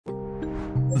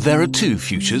There are two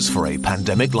futures for a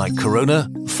pandemic like corona: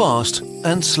 fast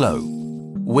and slow.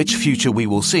 Which future we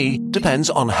will see depends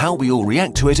on how we all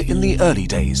react to it in the early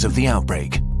days of the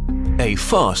outbreak. A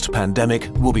fast pandemic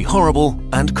will be horrible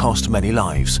and cost many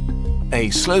lives. A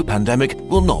slow pandemic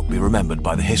will not be remembered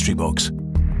by the history books.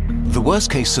 The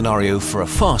worst-case scenario for a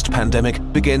fast pandemic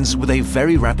begins with a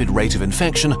very rapid rate of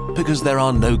infection because there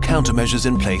are no countermeasures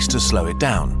in place to slow it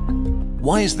down.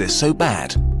 Why is this so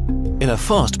bad? In a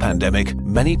fast pandemic,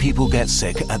 many people get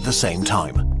sick at the same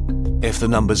time. If the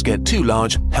numbers get too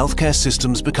large, healthcare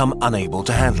systems become unable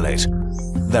to handle it.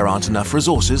 There aren't enough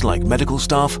resources like medical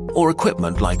staff or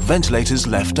equipment like ventilators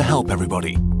left to help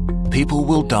everybody. People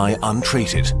will die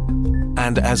untreated.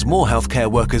 And as more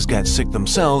healthcare workers get sick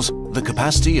themselves, the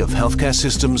capacity of healthcare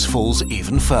systems falls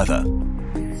even further.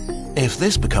 If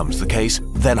this becomes the case,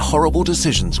 then horrible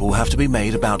decisions will have to be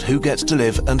made about who gets to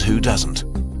live and who doesn't.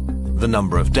 The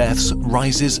number of deaths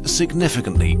rises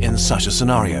significantly in such a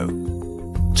scenario.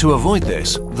 To avoid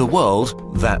this, the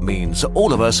world, that means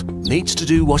all of us, needs to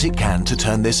do what it can to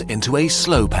turn this into a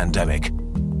slow pandemic.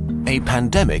 A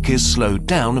pandemic is slowed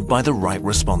down by the right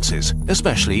responses,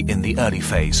 especially in the early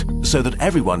phase, so that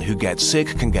everyone who gets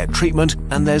sick can get treatment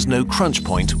and there's no crunch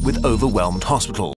point with overwhelmed hospitals.